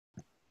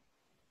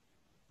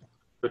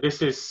So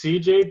this is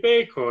CJ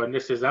Baker, and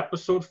this is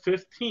episode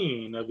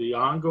 15 of the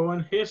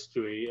ongoing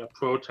history of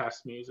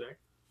protest music,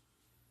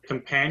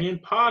 companion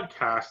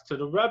podcast to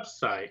the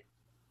website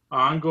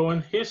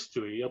ongoing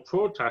history of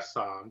protest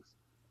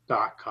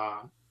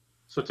songs.com.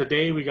 So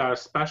today we got a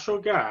special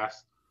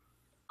guest,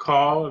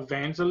 Karl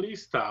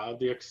Evangelista of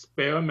the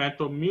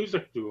experimental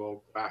music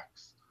duo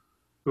Grex,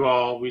 who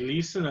are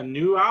releasing a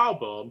new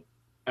album,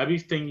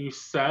 Everything You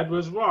Said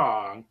Was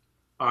Wrong,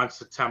 on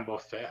September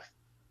 5th.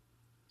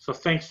 So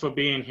thanks for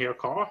being here,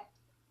 Karl.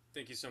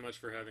 Thank you so much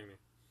for having me.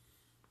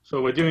 So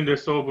we're doing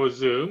this over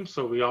Zoom,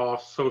 so we all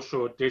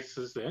social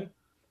distancing.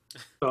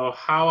 So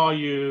how are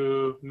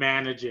you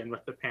managing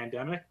with the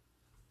pandemic?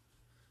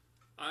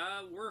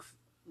 Uh, we're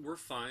we're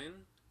fine.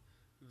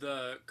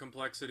 The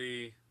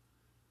complexity,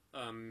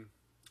 um,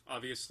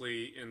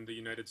 obviously, in the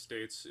United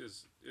States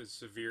is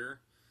severe,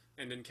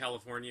 and in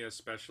California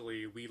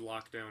especially, we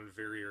locked down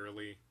very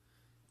early,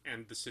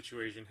 and the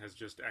situation has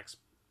just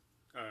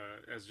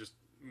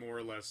more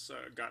or less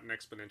gotten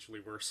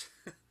exponentially worse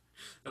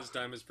as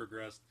time has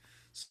progressed.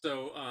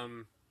 So,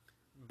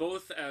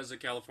 both as a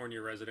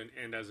California resident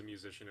and as a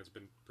musician, it's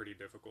been pretty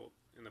difficult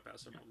in the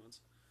past several months.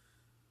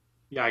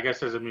 Yeah, I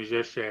guess as a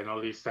musician, at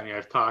least any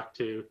I've talked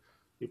to,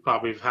 you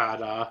probably have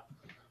had a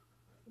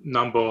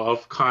number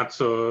of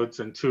concerts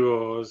and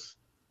tours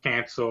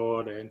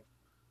canceled and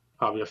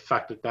probably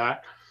affected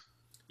that.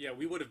 Yeah,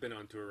 we would have been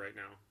on tour right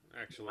now,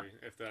 actually,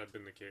 if that had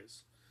been the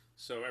case.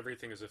 So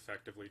everything is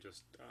effectively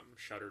just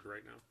shuttered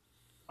right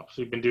now.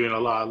 So you've been doing a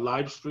lot of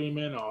live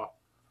streaming or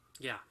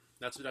Yeah,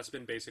 that's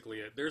been basically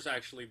it. There's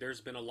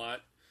been a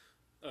lot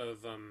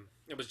of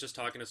I was just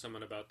talking to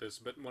someone about this,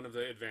 but one of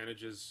the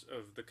advantages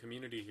of the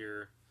community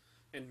here,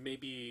 and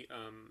maybe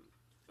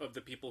of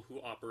the people who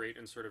operate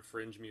in sort of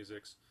fringe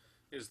musics,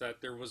 is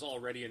that there was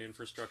already an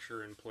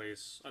infrastructure in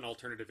place, an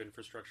alternative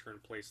infrastructure in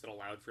place that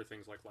allowed for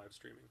things like live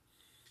streaming.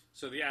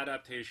 So the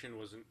adaptation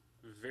wasn't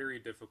very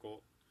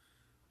difficult,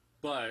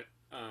 but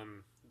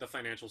the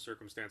financial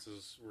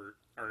circumstances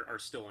are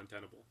still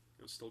untenable.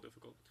 It was still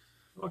difficult.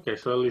 okay,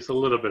 so at least a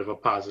little bit of a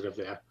positive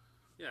there,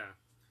 Yeah.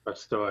 but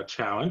still a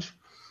challenge.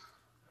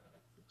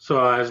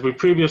 So as we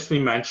previously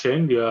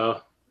mentioned, you'll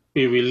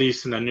be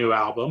releasing a new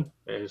album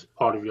as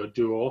part of your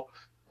duo.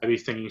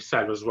 Everything You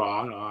Said Was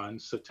Wrong on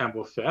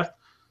September 5th.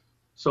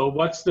 So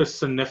what's the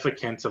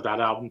significance of that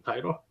album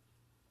title?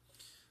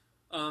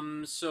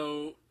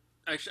 So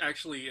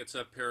actually, it's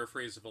a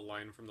paraphrase of a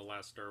line from the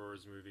last Star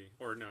Wars movie,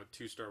 or no,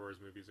 two Star Wars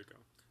movies ago.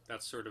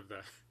 That's sort of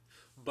the,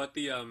 but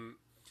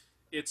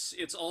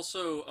it's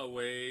also a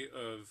way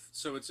of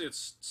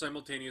it's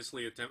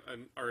simultaneously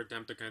our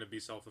attempt to kind of be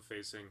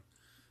self-effacing,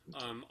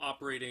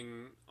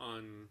 operating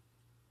on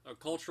a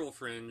cultural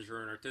fringe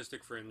or an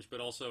artistic fringe, but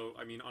also,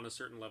 I mean, on a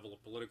certain level, a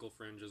political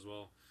fringe as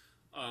well.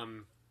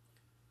 Um,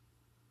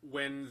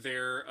 when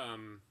they're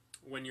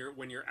when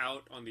you're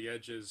out on the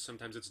edges,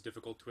 sometimes it's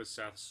difficult to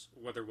assess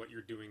whether what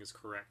you're doing is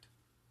correct.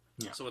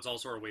 Yeah. So it's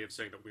also our way of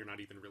saying that we're not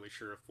even really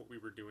sure if what we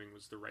were doing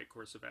was the right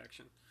course of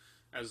action,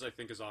 as I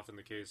think is often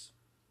the case.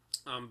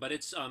 But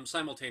it's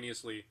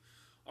simultaneously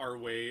our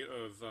way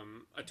of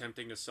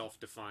attempting to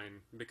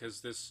self-define,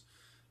 because this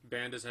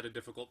band has had a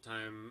difficult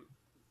time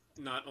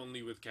not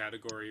only with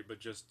category but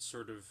just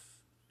sort of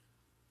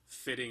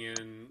fitting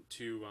in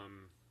to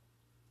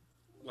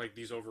like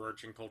these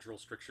overarching cultural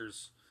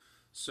strictures.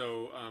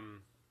 So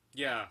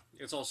yeah,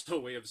 it's also a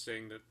way of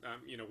saying that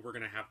we're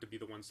going to have to be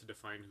the ones to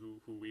define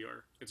who we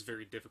are. It's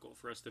very difficult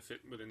for us to fit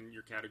within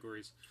your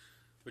categories,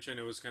 which I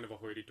know is kind of a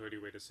hoity-toity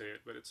way to say it,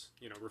 but it's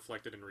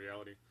reflected in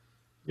reality.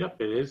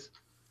 Yep, it is.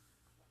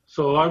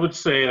 So I would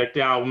say like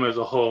the album as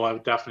a whole, I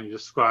would definitely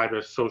describe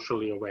as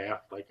socially aware.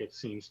 Like it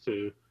seems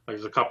to like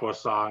there's a couple of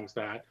songs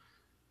that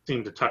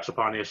seem to touch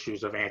upon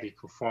issues of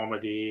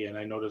anti-conformity, and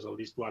I know there's at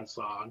least one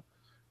song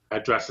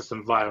that addresses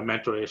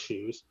environmental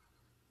issues.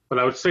 But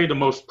I would say the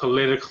most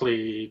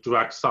politically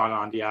direct song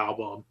on the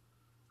album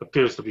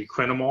appears to be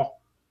Criminal,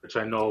 which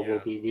I know will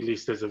Yeah. be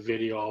released as a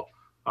video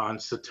on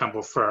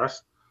September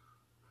 1st.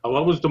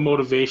 What was the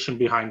motivation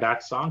behind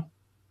that song?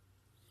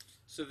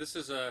 So this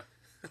is a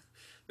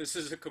this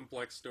is a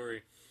complex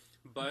story,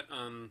 but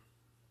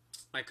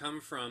I come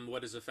from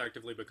what has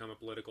effectively become a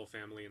political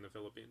family in the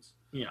Philippines.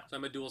 Yeah. So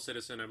I'm a dual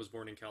citizen. I was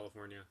born in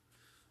California.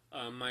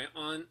 My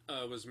aunt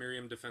was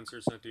Miriam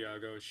Defensor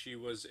Santiago. She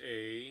was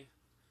a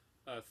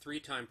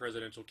three-time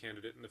presidential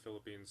candidate in the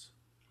Philippines.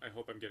 I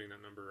hope I'm getting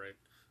that number right.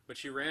 But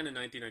she ran in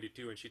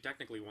 1992 and she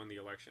technically won the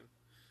election.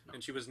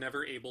 And she was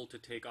never able to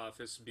take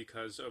office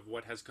because of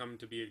what has come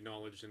to be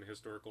acknowledged in the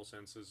historical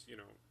sense as,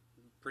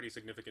 pretty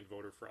significant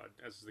voter fraud,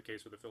 as is the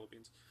case with the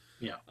Philippines.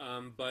 Yeah.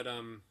 But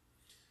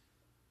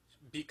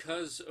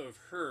because of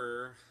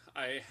her,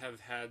 I have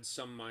had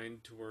some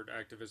mind toward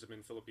activism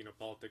in Filipino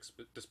politics,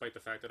 but despite the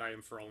fact that I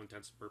am, for all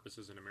intents and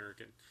purposes, an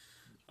American.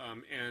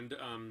 And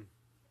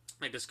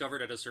I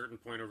discovered at a certain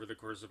point over the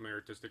course of my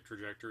artistic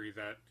trajectory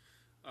that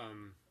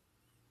um,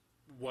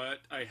 what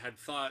I had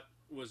thought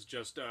was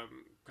just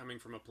coming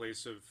from a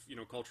place of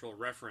cultural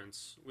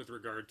reference with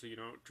regard to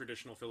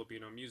traditional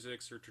Filipino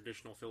musics or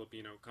traditional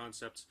Filipino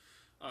concepts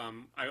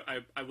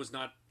I was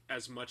not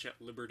as much at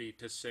liberty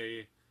to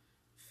say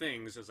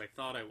things as I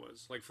thought I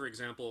was. Like, for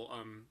example,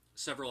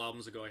 several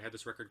albums ago, I had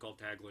this record called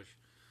Taglish,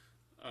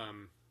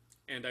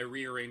 and I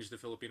rearranged the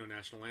Filipino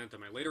national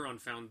anthem. I later on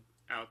found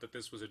out that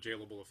this was a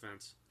jailable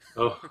offense.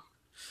 Oh,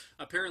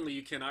 Apparently,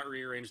 you cannot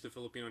rearrange the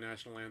Filipino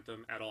national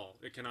anthem at all.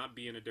 It cannot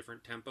be in a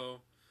different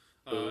tempo.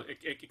 oh,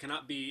 It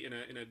cannot be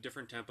in a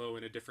different tempo,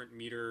 in a different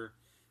meter,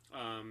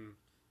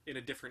 in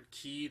a different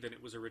key than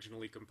it was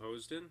originally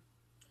composed in.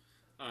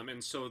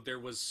 And so there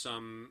was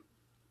some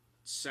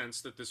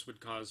sense that this would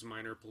cause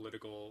minor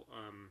political,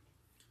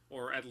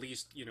 or at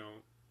least,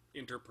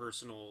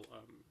 interpersonal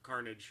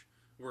carnage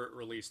were it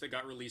released. It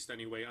got released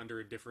anyway under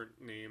a different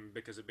name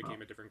because it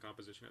became a different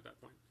composition at that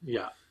point.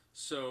 yeah.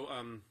 So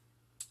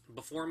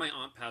before my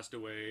aunt passed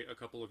away a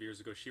couple of years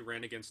ago, she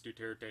ran against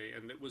Duterte,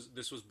 and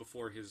this was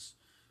before his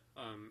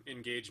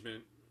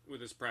engagement with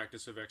this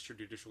practice of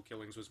extrajudicial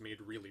killings was made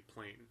really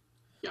plain.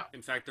 Yeah.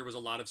 In fact, there was a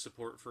lot of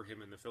support for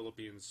him in the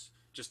Philippines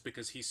just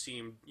because he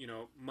seemed,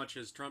 much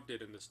as Trump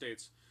did in the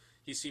States,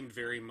 he seemed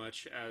very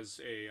much as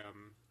a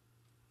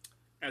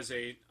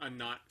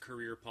not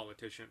career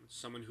politician,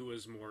 someone who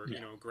was more,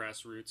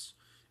 grassroots,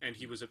 and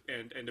he was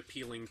and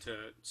appealing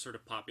to sort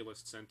of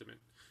populist sentiment.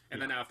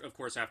 And then, of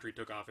course, after he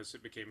took office,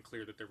 it became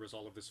clear that there was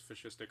all of this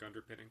fascistic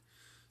underpinning.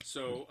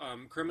 So,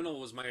 Criminal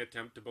was my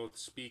attempt to both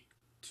speak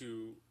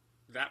to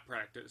that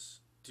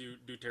practice, to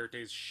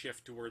Duterte's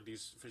shift toward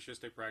these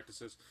fascistic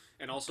practices,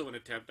 and also an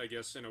attempt, I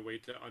guess, in a way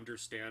to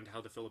understand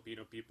how the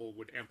Filipino people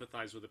would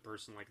empathize with a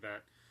person like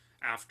that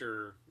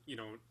after,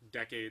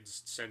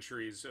 decades,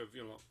 centuries of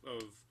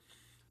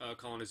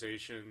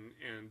colonization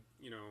and,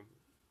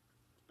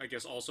 I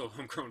guess also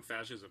homegrown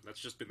fascism.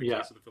 That's just been the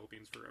case of the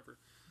Philippines forever.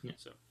 Yeah.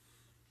 So,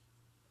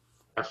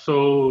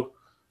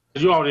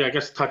 You already, I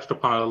guess, touched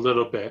upon it a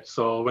little bit.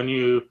 So when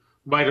you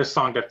write a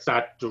song that's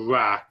that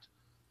direct,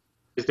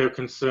 is there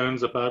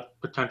concerns about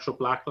potential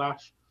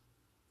backlash?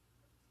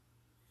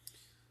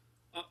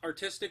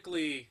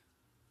 Artistically,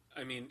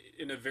 I mean,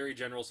 in a very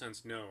general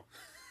sense, no.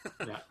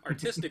 Yeah.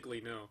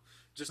 Artistically, no.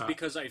 Just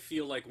because I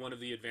feel like one of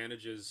the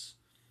advantages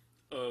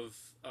of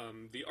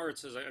the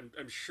arts, as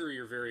I'm sure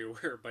you're very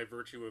aware by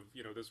virtue of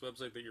this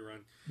website that you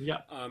run.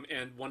 Yeah.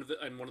 And one of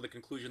the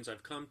conclusions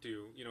I've come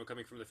to,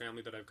 coming from the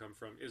family that I've come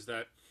from, is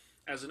that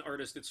as an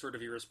artist, it's sort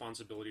of your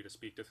responsibility to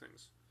speak to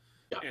things.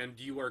 Yeah. And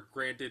you are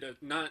granted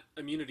not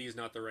immunity is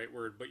not the right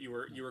word, but you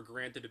are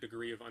granted a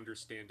degree of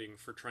understanding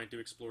for trying to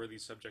explore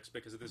these subjects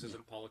because this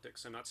isn't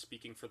politics. I'm not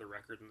speaking for the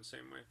record in the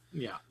same way.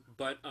 Yeah.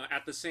 But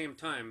at the same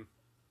time,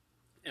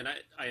 and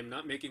I am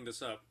not making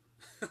this up,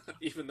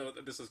 even though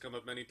this has come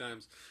up many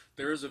times,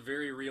 there is a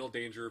very real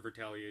danger of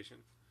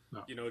retaliation.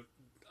 No.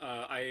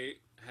 I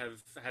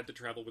have had to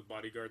travel with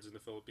bodyguards in the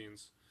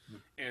Philippines,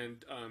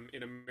 and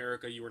in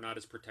America you are not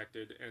as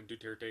protected, and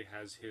Duterte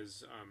has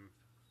his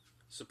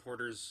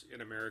supporters in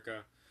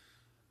America.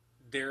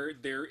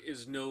 There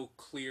is no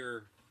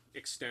clear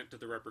extent to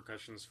the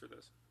repercussions for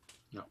this.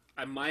 No.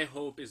 My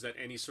hope is that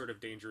any sort of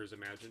danger is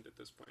imagined at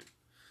this point.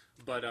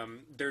 But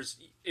there's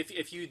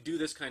if you do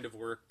this kind of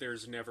work,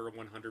 there's never a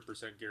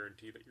 100%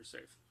 guarantee that you're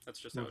safe. That's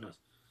just how it is.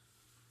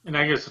 And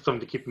I guess it's something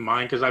to keep in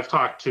mind because I've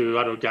talked to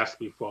other guests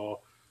before,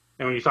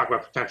 and when you talk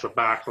about potential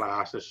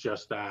backlash, it's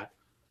just that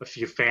a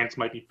few fans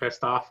might be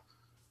pissed off,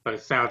 but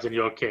it sounds in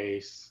your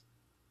case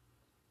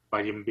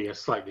might even be a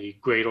slightly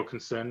greater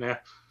concern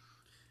there.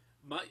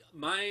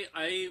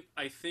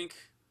 I think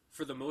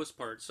for the most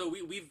part, so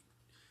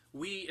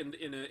we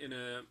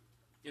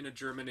in a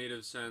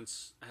germinative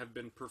sense have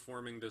been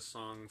performing this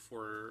song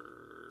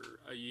for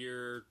a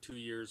year, 2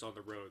 years on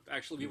the road.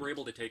 Actually, we were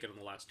able to take it on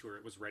the last tour.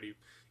 It was ready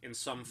in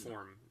some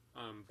form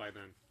by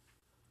then.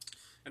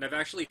 And I've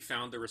actually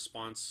found the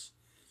response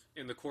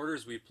in the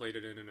quarters we played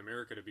it in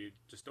America to be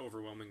just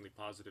overwhelmingly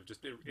positive.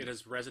 Just it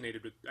has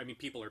resonated with. I mean,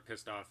 people are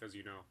pissed off, as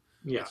you know.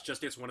 Yeah.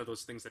 It's one of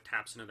those things that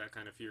taps into that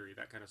kind of fury,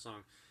 that kind of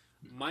song.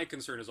 My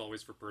concern is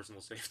always for personal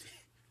safety.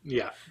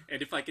 Yeah.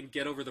 And if I can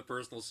get over the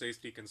personal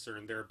safety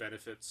concern, there are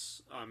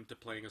benefits to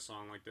playing a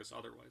song like this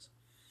otherwise.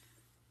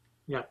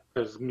 Yeah,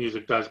 because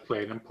music does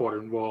play an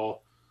important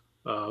role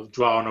of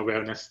drawing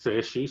awareness to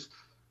issues.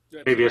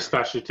 Maybe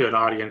especially to an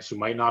audience who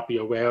might not be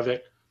aware of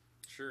it.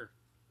 Sure.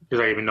 Because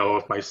I even know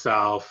with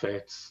myself,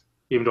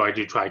 even though I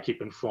do try to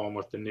keep informed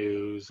with the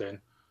news, and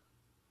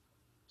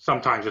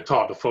sometimes it's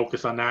hard to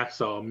focus on that.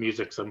 So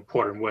music's an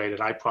important way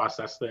that I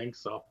process things.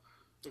 So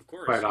of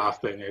course, quite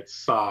often it's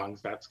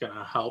songs that's going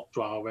to help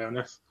draw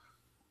awareness.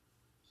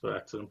 So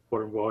that's an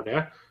important role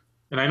there.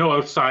 And I know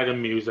outside of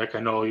music, I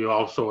know you're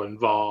also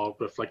involved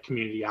with like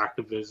community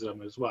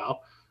activism as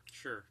well.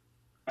 Sure.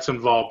 That's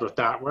involved with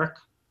that work.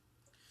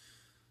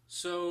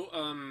 So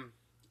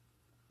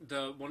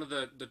one of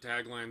the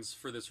taglines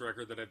for this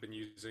record that I've been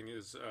using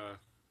is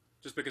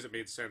just because it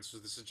made sense. So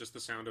this is just the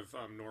sound of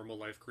normal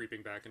life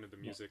creeping back into the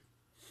music,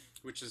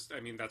 which is,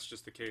 I mean, that's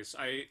just the case.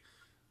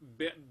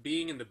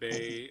 Being in the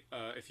Bay,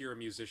 if you're a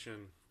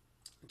musician,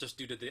 just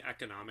due to the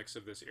economics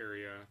of this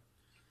area,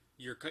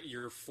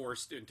 you're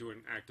forced into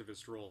an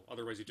activist role.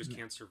 Otherwise, you just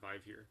can't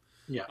survive here.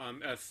 Yeah.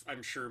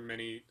 I'm sure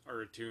many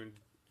are attuned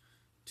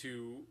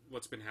to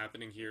what's been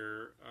happening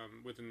here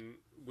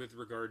with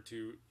regard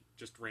to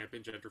just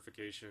rampant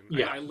gentrification.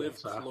 Yeah, I live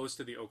close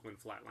to the Oakland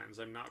Flatlands.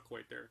 I'm not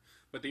quite there,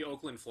 but the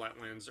Oakland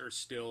Flatlands are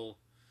still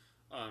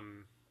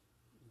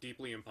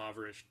deeply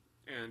impoverished,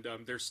 and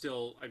there's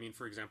still, I mean,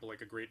 for example,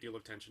 like a great deal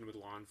of tension with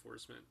law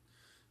enforcement,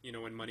 you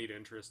know, and moneyed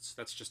interests.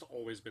 That's just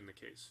always been the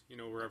case, you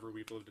know, wherever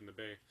we've lived in the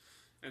Bay.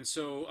 And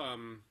so,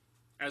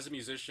 as a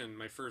musician,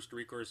 my first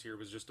recourse here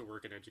was just to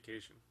work in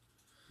education.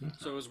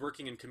 So I was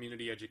working in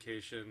community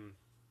education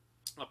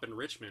up in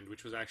Richmond,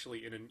 which was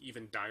actually in an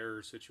even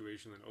direr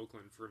situation than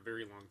Oakland for a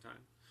very long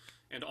time.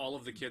 And all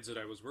of the kids that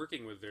I was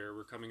working with there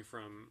were coming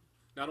from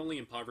not only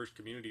impoverished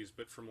communities,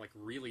 but from like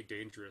really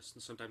dangerous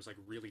and sometimes like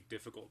really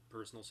difficult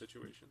personal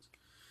situations.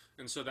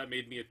 And so that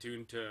made me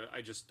attuned to,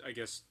 I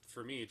guess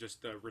for me,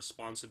 just the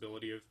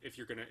responsibility of if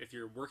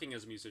you're working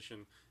as a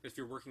musician, if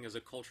you're working as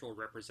a cultural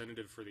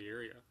representative for the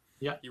area,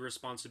 yeah, your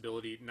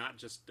responsibility not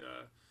just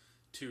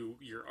to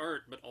your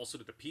art, but also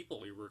to the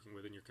people you're working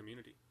with in your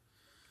community.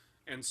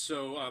 And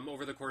so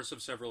over the course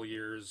of several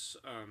years,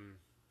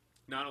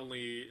 not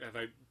only have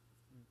I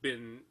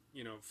been,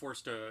 you know,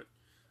 forced to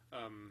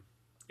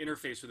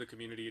interface with the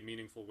community in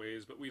meaningful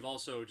ways, but we've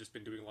also just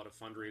been doing a lot of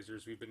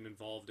fundraisers. We've been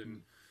involved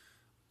in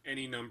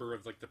any number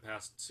of like the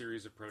past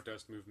series of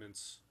protest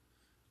movements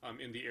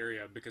in the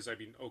area, because I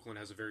mean Oakland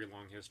has a very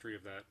long history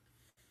of that,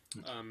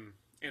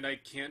 and I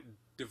can't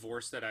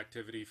divorce that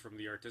activity from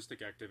the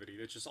artistic activity.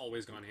 It's just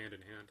always gone hand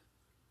in hand,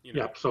 you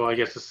know? Yeah, so I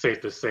guess it's safe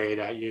to say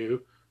that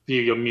you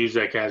view your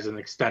music as an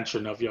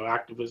extension of your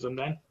activism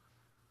then.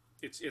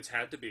 It's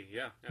had to be,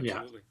 yeah,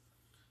 absolutely.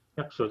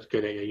 Yeah. Yep, so it's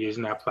good that you're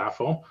using that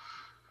platform.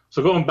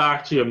 So going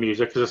back to your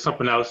music, is there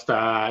something else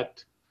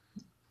that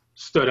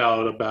stood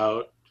out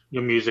about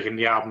your music and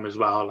the album as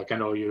well? Like I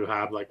know you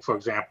have, like, for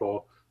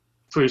example,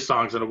 3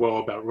 songs in a row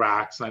about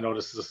rats, and I know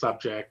this is a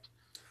subject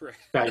Right.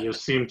 that you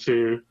seem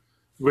to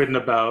written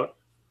about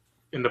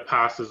in the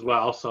past as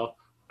well. So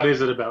what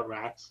is it about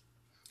rats?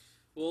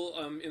 Well,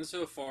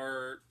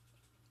 insofar,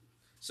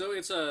 so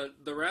it's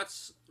the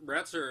rats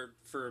are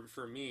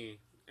for me,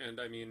 and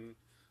I mean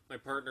my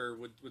partner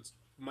would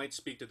might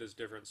speak to this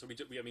different. So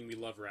I mean we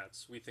love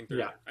rats. We think they're,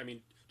 Yeah. I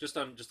mean just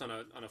on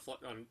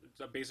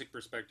a basic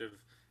perspective,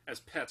 as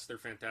pets they're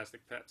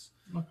fantastic pets.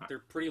 Okay. They're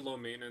pretty low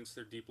maintenance.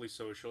 They're deeply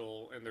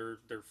social, and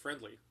they're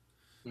friendly.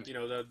 Mm. You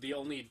know, the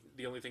only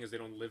thing is they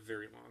don't live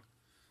very long.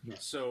 Yeah.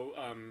 So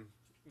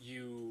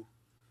you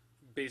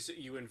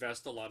you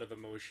invest a lot of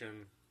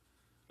emotion,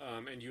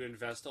 and you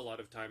invest a lot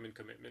of time and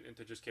commitment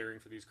into just caring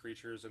for these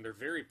creatures, and they're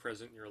very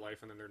present in your life,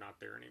 and then they're not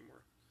there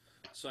anymore.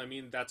 So I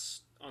mean,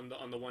 that's on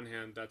the one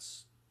hand,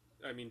 that's,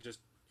 I mean, just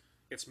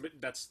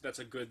that's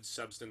a good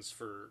substance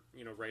for,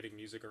 you know, writing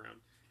music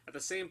around. At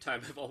the same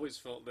time, I've always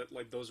felt that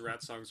like those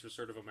rat songs are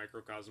sort of a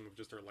microcosm of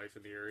just our life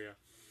in the area,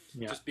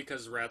 Yeah. just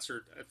because rats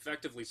are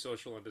effectively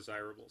social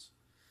undesirables.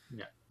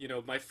 Yeah. You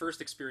know, my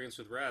first experience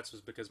with rats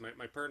was because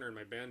my partner and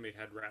my bandmate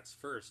had rats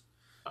first.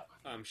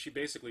 She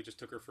basically just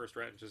took her first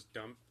rat and just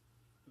dumped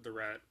the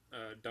rat,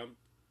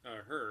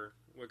 her,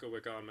 wicka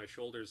wicka on my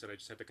shoulders, and I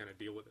just had to kind of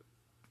deal with it.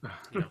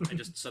 You know, I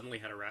just suddenly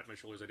had a rat on my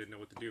shoulders. I didn't know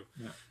what to do.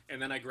 Yeah.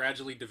 And then I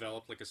gradually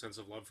developed like a sense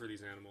of love for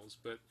these animals.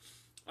 But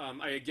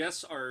I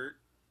guess our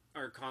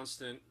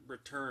constant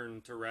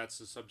return to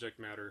rats as subject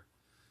matter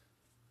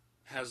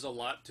has a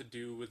lot to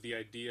do with the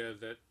idea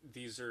that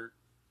these are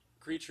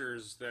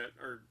creatures that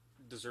are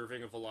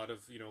deserving of a lot of,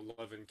 you know,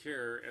 love and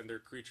care, and they're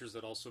creatures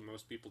that also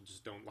most people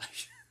just don't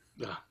like.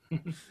 Yeah.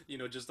 You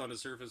know, just on a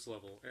surface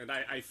level. And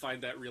I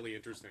find that really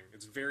interesting.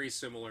 It's very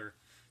similar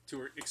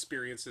to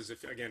experiences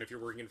if you're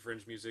working in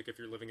fringe music, if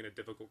you're living in a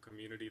difficult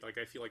community. Like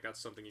I feel like that's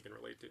something you can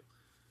relate to.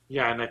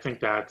 Yeah, and I think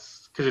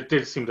that's because it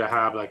did seem to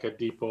have like a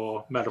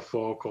deeper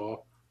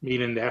metaphorical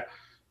meaning there.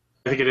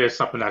 I think it is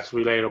something that's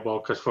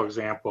relatable because, for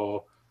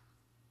example,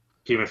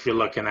 even if you're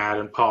looking at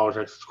in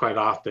politics, it's quite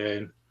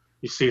often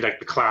you see like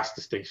the class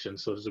distinction.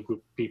 So there's a group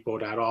of people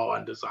that are all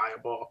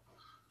undesirable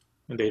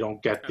and they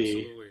don't get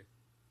Absolutely.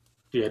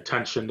 the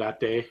attention that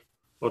they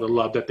or the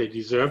love that they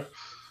deserve.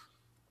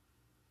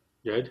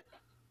 Good.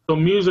 So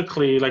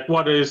musically, like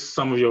what is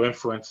some of your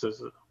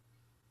influences?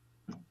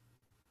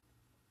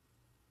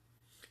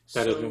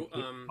 So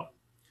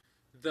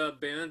the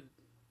band.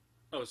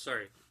 Oh,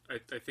 sorry.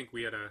 I think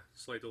we had a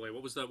slight delay.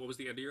 What was the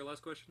end of your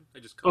last question? I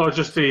just. Oh,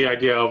 just the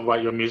idea of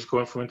what your musical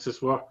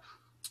influences were.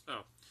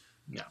 Oh.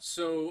 Yeah.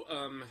 So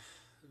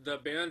the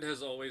band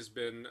has always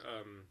been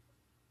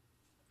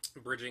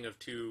bridging of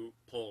 2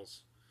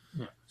 poles.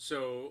 Yeah.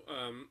 So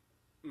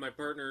my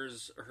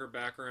partner's her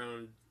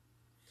background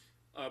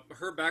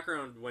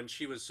when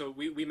she was, so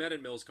we met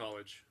at Mills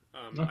College.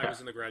 Okay. I was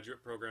in the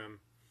graduate program,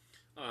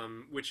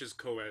 which is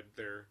co-ed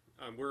there.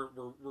 We're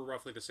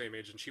roughly the same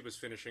age, and she was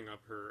finishing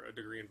up her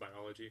degree in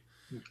biology.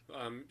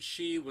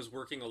 She was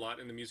working a lot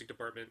in the music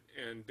department,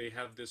 and they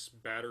have this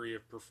battery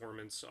of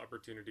performance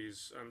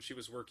opportunities. She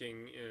was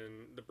working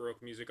in the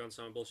Baroque Music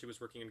Ensemble. She was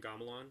working in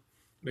gamelan,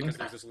 because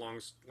there's this long,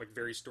 like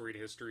very storied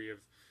history of,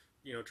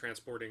 you know,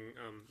 transporting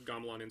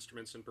gamelan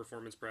instruments and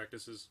performance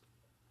practices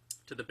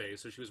to the Bay.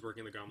 So she was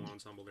working in the gamelan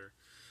ensemble there.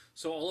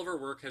 So all of our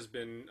work has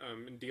been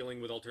in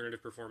dealing with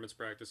alternative performance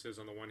practices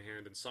on the one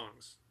hand and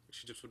songs.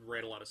 She just would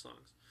write a lot of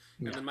songs.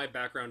 And Yeah. then my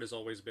background has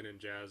always been in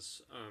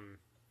jazz.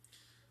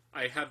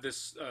 I have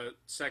this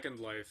second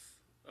life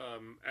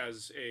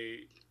as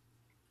a.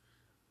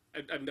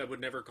 I would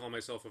never call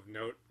myself of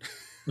note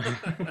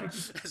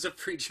as a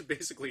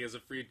basically as a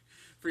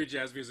free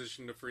jazz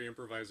musician, a free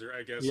improviser,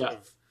 I guess Yeah.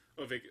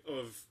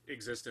 of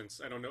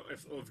existence. I don't know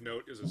if of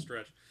note is a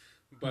stretch,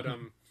 but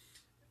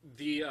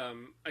the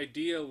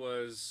idea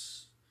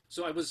was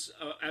so I was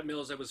at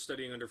Mills. I was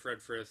studying under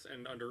Fred Frith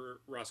and under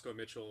Roscoe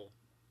Mitchell,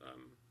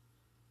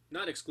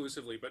 not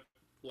exclusively, but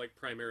like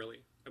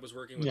primarily. I was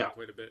working with them Yeah.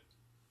 quite a bit,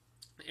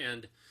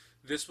 and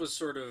this was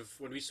sort of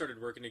when we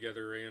started working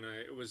together, Ray and I.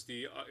 It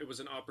was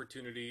an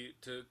opportunity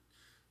to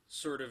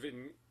sort of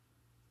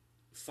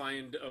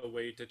find a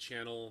way to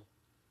channel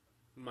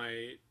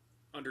my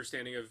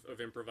understanding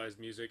of improvised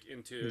music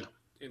Yeah.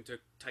 into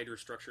tighter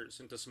structures,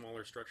 into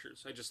smaller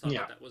structures. I just thought Yeah.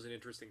 that that was an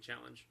interesting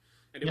challenge,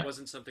 and it Yeah.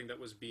 wasn't something that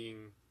was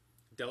being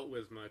dealt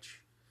with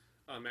much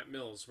at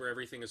Mills, where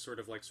everything is sort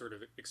of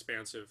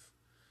expansive,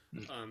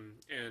 Mm.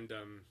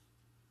 and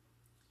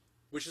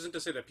which isn't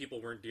to say that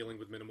people weren't dealing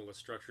with minimalist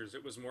structures.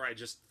 It was more I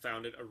just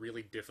found it a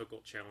really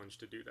difficult challenge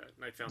to do that,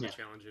 and I found the Yeah.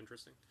 challenge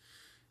interesting.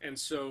 And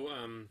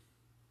so,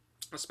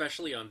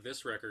 especially on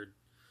this record,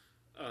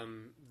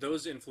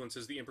 those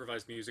influences, the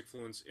improvised music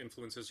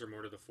influences, are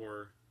more to the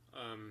fore.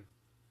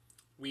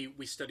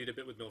 We studied a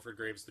bit with Milford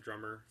Graves, the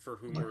drummer,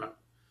 Okay.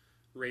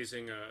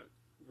 raising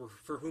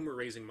for whom we're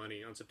raising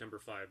money on September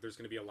 5. There's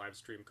going to be a live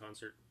stream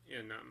concert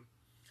in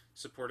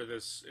support of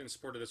this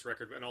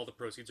record, and all the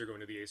proceeds are going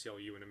to the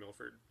ACLU and to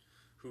Milford,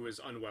 who is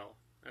unwell.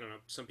 I don't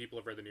know. Some people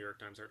have read the New York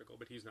Times article,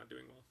 but he's not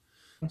doing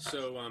well.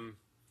 So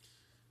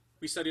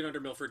we studied under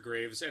Milford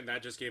Graves, and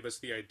that just gave us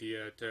the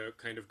idea to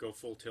kind of go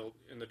full tilt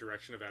in the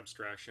direction of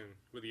abstraction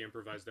with the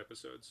improvised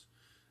episodes,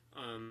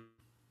 um,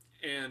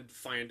 and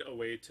find a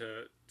way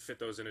to fit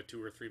those into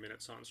 2 or 3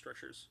 minute song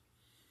structures.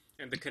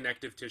 And the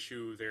connective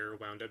tissue there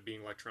wound up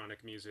being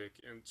electronic music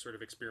and sort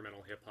of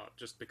experimental hip hop,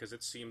 just because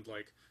it seemed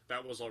like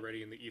that was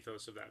already in the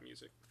ethos of that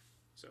music.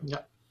 So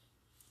Yeah.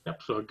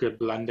 Yep. So a good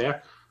blend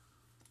there.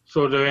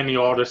 So, are there any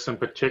artists in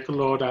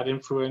particular that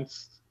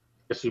influenced?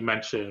 As you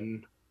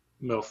mentioned,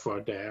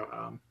 Milford there.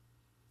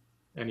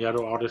 Any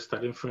other artists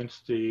that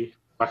influenced the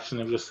direction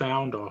of your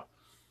sound, or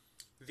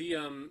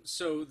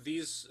so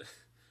these,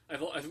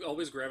 I've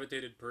always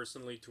gravitated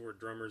personally toward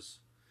drummers.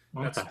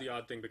 That's okay, the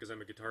odd thing because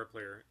I'm a guitar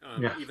player.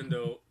 yeah, Even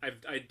though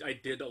I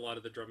did a lot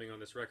of the drumming on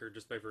this record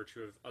just by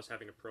virtue of us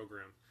having a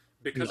program,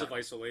 because yeah, of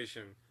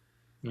isolation.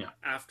 yeah,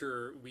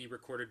 After we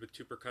recorded with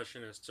two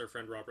percussionists, our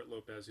friend Robert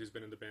Lopez, who's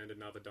been in the band,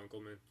 and Nava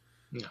Dunkelman,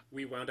 yeah.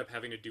 we wound up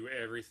having to do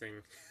everything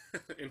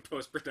in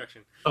post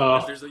production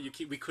because Uh,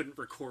 we couldn't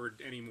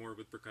record anymore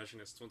with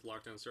percussionists once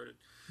lockdown started.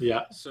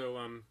 yeah,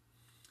 So,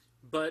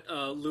 but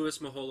Louis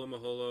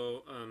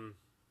Maholo,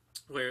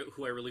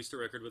 who I released a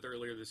record with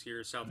earlier this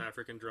year, South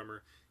African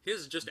drummer,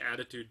 his just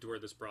attitude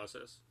toward this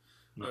process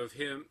no,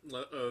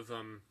 of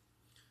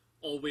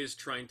always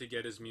trying to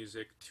get his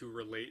music to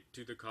relate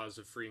to the cause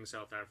of freeing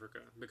South Africa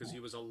because he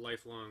was a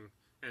lifelong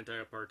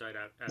anti-apartheid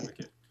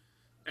advocate,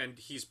 and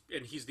he's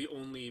the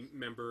only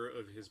member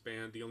of his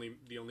band, the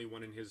only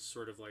one in his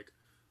sort of like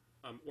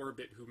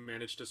orbit who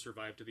managed to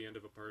survive to the end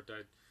of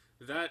apartheid.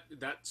 That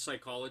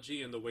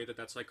psychology and the way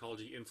that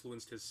psychology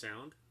influenced his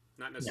sound,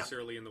 not yeah,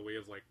 necessarily in the way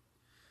of like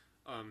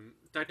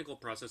technical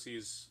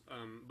processes,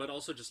 but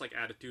also just like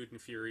attitude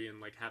and fury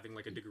and like having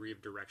like a degree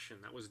of direction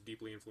that was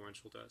deeply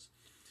influential to us.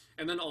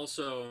 And then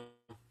also,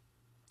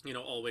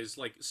 always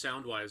like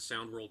sound wise,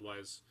 sound world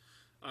wise,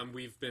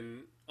 we've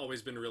been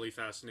always been really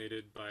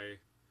fascinated by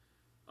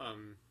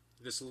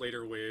this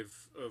later wave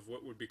of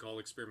what would be called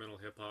experimental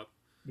hip hop.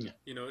 yeah,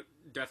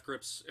 Death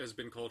Grips has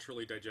been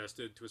culturally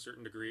digested to a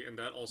certain degree, and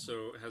that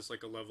also has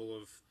like a level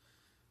of,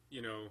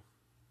 you know,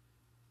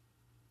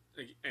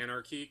 like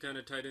anarchy kind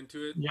of tied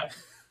into it, yeah,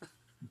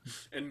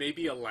 and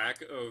maybe a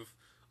lack of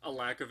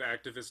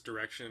activist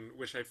direction,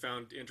 which I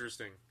found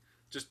interesting,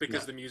 just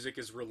because yeah, the music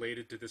is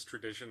related to this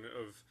tradition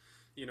of,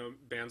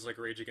 bands like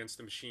Rage Against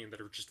the Machine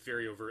that are just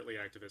very overtly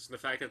activist, and the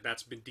fact that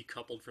that's been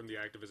decoupled from the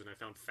activism I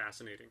found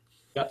fascinating.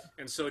 yeah.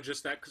 And so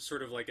just that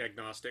sort of like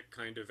agnostic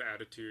kind of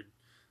attitude,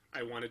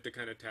 I wanted to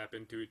kind of tap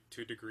into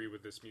to a degree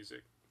with this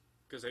music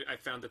because I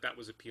found that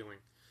was appealing.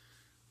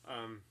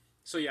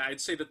 So yeah, I'd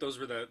say that those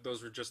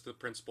were just the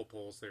principal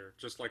poles there,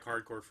 just like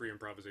hardcore free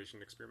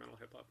improvisation, experimental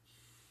hip hop.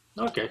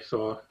 Okay,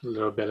 so a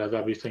little bit of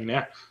everything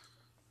there,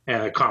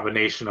 and a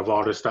combination of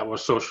artists that were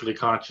socially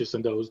conscious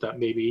and those that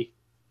maybe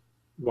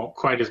won't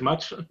quite as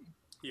much.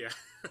 Yeah,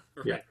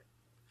 Yeah. right.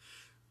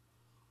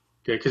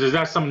 Okay, because is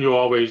that something you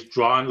always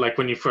drawn? Like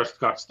when you first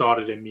got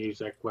started in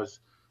music,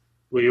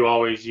 were you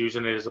always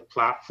using it as a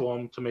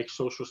platform to make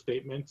social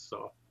statements?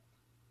 Or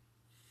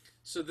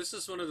So this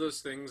is one of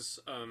those things.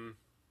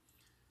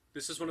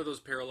 This is one of those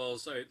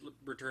parallels.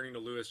 Returning to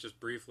Lewis just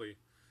briefly.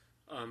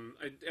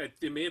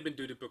 It may have been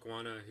due to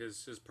Bukwana,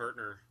 his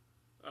partner,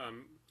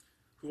 um,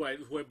 who I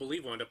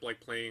believe wound up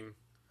like playing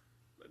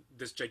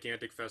this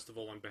gigantic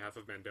festival on behalf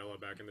of Mandela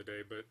back in the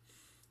day, but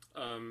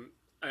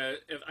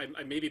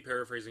I may be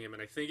paraphrasing him,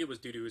 and I think it was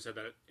Dudu who said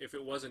that. If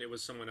it wasn't, it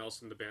was someone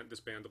else in the band, this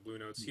band, the Blue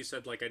Notes. He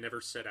said, like, I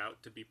never set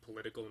out to be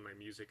political in my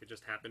music. It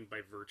just happened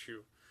by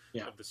virtue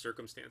of the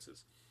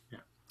circumstances. Yeah.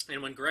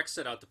 And when Grex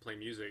set out to play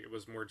music, it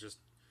was more just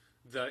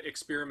the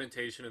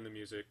experimentation in the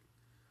music.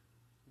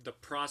 The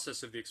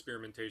process of the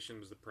experimentation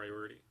was the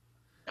priority.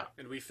 Yeah.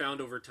 And we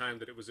found over time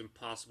that it was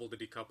impossible to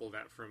decouple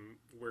that from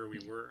where we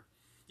were.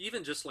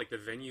 Even just like the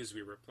venues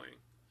we were playing.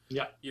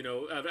 Yeah. You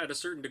know, at a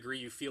certain degree,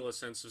 you feel a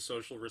sense of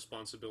social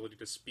responsibility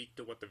to speak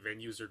to what the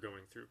venues are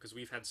going through, because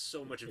we've had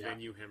so much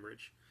venue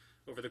hemorrhage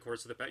over the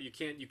course of the past. You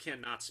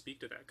can't not speak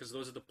to that, because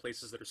those are the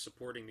places that are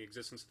supporting the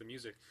existence of the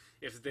music.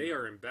 If they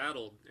are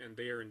embattled and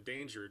they are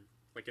endangered,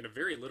 like in a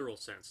very literal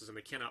sense, and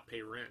they cannot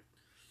pay rent,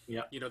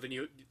 you know, then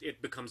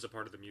it becomes a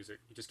part of the music.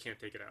 You just can't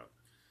take it out.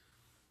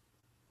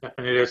 Yeah,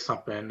 and it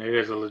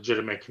is a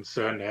legitimate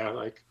concern there,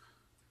 like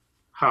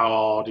how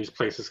all these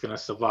places going to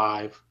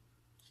survive.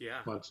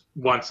 Yeah.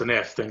 Once and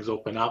if things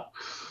open up.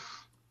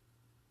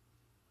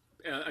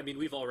 I mean,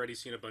 we've already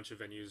seen a bunch of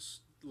venues,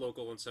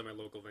 local and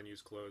semi-local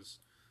venues, close.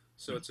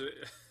 So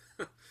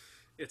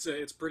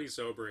it's pretty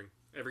sobering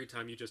every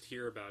time you just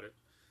hear about it.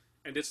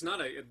 And there's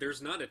not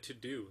a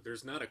to-do.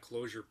 There's not a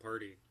closure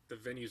party. The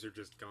venues are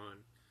just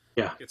gone.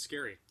 Yeah. It's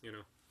scary, you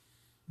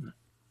know.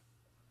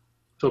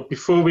 So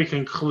before we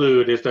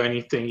conclude, is there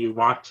anything you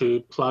want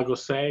to plug or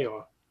say,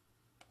 or?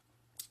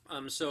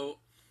 So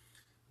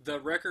the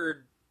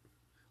record,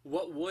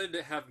 what would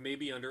have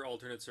maybe under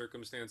alternate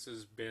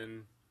circumstances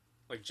been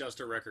like just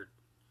a record,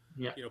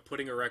 you know,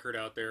 putting a record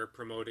out there,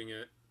 promoting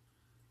it,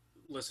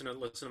 listen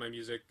to my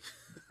music.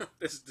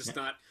 It's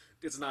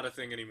not a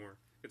thing anymore.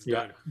 It's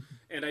done.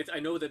 And I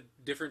know that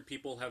different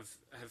people have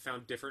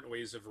found different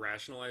ways of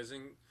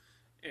rationalizing,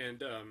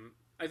 and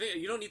I think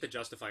you don't need to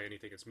justify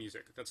anything. It's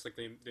music. That's like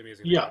the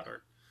amazing thing about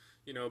art,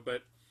 you know.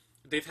 But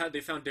they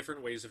found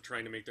different ways of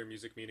trying to make their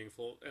music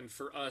meaningful. And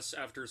for us,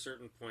 after a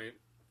certain point,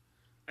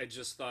 I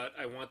just thought,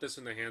 I want this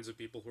in the hands of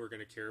people who are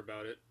going to care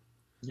about it.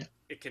 Yeah.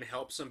 It can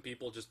help some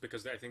people just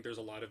because I think there's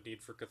a lot of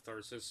need for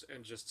catharsis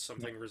and just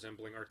something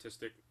resembling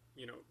artistic,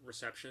 you know,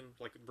 reception,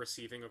 like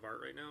receiving of art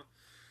right now.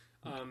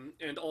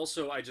 And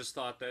also, I just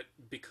thought that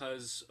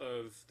because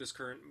of this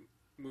current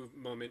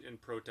moment in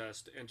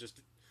protest and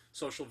just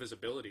social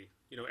visibility,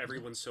 you know,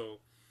 everyone's so,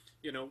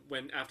 you know,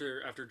 when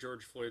after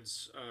George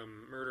Floyd's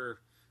murder,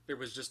 there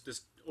was just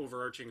this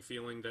overarching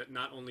feeling that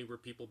not only were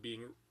people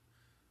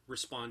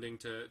responding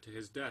to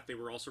his death, they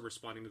were also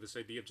responding to this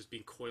idea of just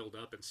being coiled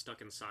up and stuck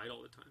inside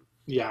all the time.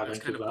 Yeah, that's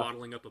kind of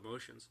bottling up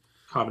emotions.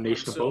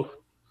 Combination of both.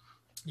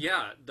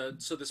 Yeah,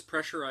 so this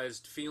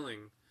pressurized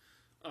feeling,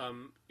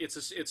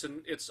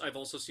 I've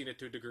also seen it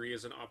to a degree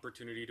as an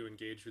opportunity to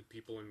engage with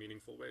people in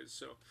meaningful ways.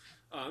 So,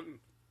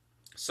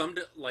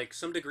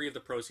 some degree of the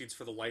proceeds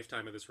for the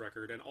lifetime of this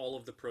record and all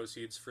of the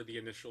proceeds for the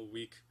initial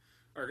week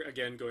are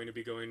again going to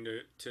be going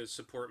to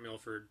support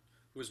Milford,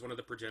 who is one of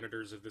the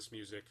progenitors of this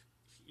music.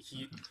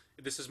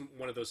 This is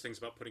one of those things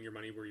about putting your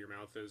money where your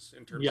mouth is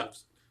in terms of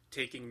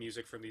taking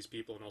music from these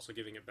people and also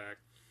giving it back,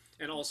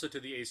 and also to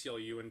the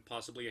ACLU and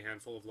possibly a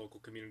handful of local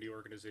community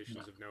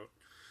organizations of note.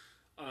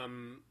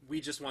 We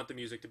just want the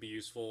music to be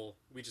useful.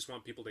 We just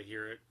want people to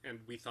hear it, and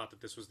we thought that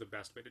this was the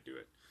best way to do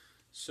it.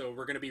 So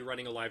we're going to be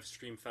running a live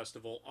stream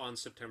festival on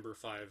September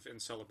 5 in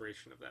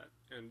celebration of that,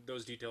 and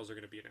those details are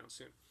going to be announced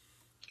soon.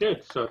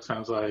 Good. So it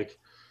sounds like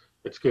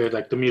it's good.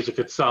 Like the music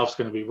itself is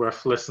going to be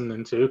worth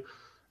listening to,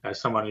 as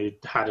someone who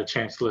had a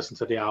chance to listen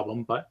to the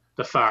album. But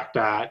the fact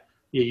that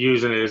you're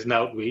using it as an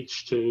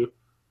outreach to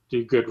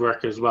do good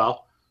work as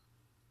well,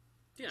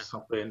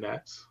 something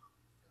that's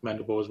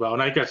commendable as well.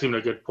 And I guess even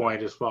a good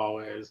point as well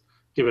is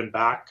giving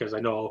back, because I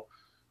know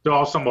there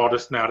are some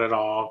artists now that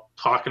are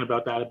talking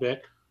about that a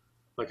bit.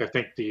 Like I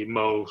think the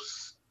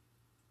most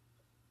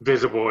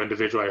visible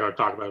individual I heard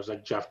talk about was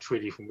like Jeff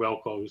Tweedy from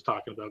Wilco, who's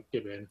talking about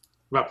giving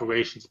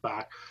reparations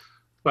back.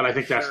 But I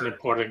think that's an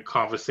important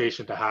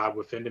conversation to have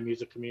within the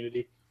music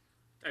community.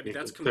 I mean,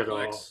 that's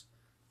complex.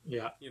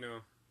 You know.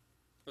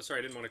 Oh, sorry,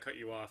 I didn't want to cut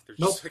you off. There's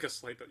just like a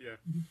slight,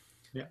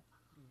 Yeah.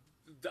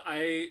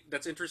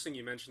 That's interesting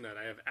you mentioned that.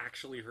 I have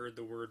actually heard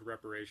the word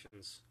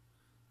reparations.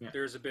 Yeah.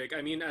 There's a big,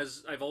 I mean,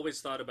 as I've always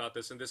thought about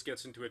this, and this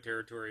gets into a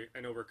territory, I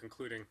know we're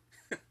concluding.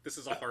 This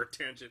is a hard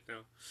tangent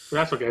now.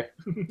 That's okay.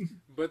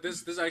 But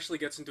this actually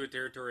gets into a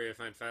territory I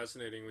find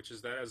fascinating, which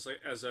is that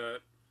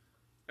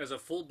as a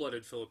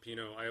full-blooded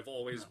Filipino, I have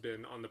always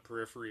been on the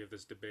periphery of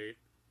this debate.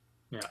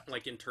 Yeah.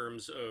 Like in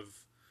terms of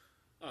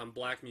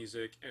black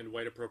music and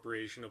white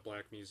appropriation of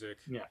black music.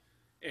 Yeah.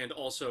 And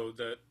also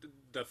the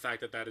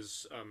fact that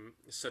is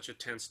such a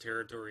tense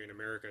territory in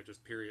America,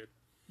 just period.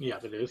 Yeah,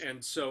 it is.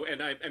 And so,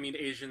 and I mean,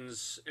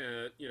 Asians,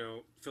 you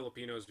know,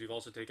 Filipinos, we've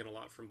also taken a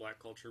lot from black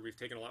culture. We've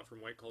taken a lot from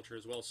white culture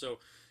as well. So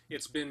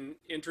it's been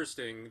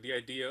interesting, the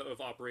idea of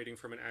operating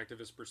from an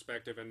activist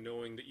perspective and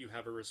knowing that you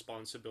have a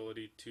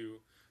responsibility to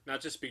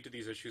not just speak to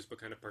these issues, but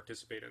kind of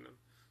participate in them.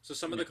 So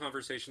some of Yeah. the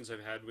conversations I've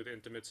had with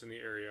intimates in the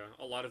area,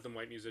 a lot of them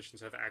white musicians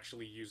have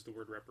actually used the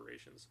word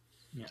reparations.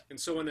 Yeah. And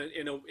so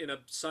in a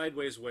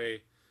sideways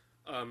way,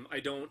 I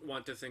don't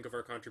want to think of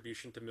our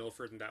contribution to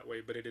Milford in that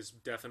way, but it is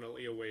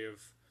definitely a way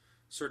of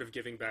sort of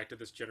giving back to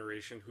this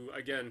generation who,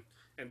 again,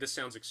 and this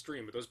sounds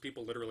extreme, but those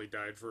people literally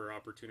died for our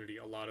opportunity,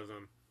 a lot of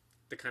them,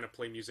 to kind of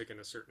play music in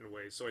a certain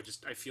way. So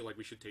I feel like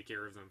we should take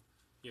care of them,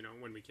 you know,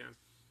 when we can.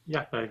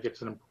 Yeah, I think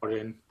it's an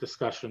important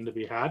discussion to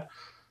be had.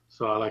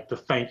 So I'd like to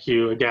thank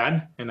you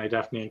again, and I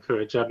definitely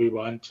encourage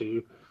everyone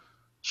to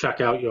check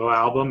out your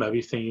album.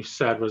 Everything you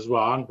said was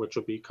wrong, which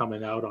will be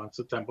coming out on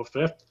September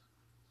 5th.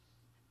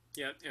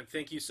 Yeah, and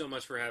thank you so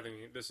much for having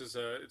me. This is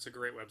it's a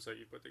great website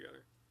you put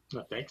together.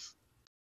 Thanks.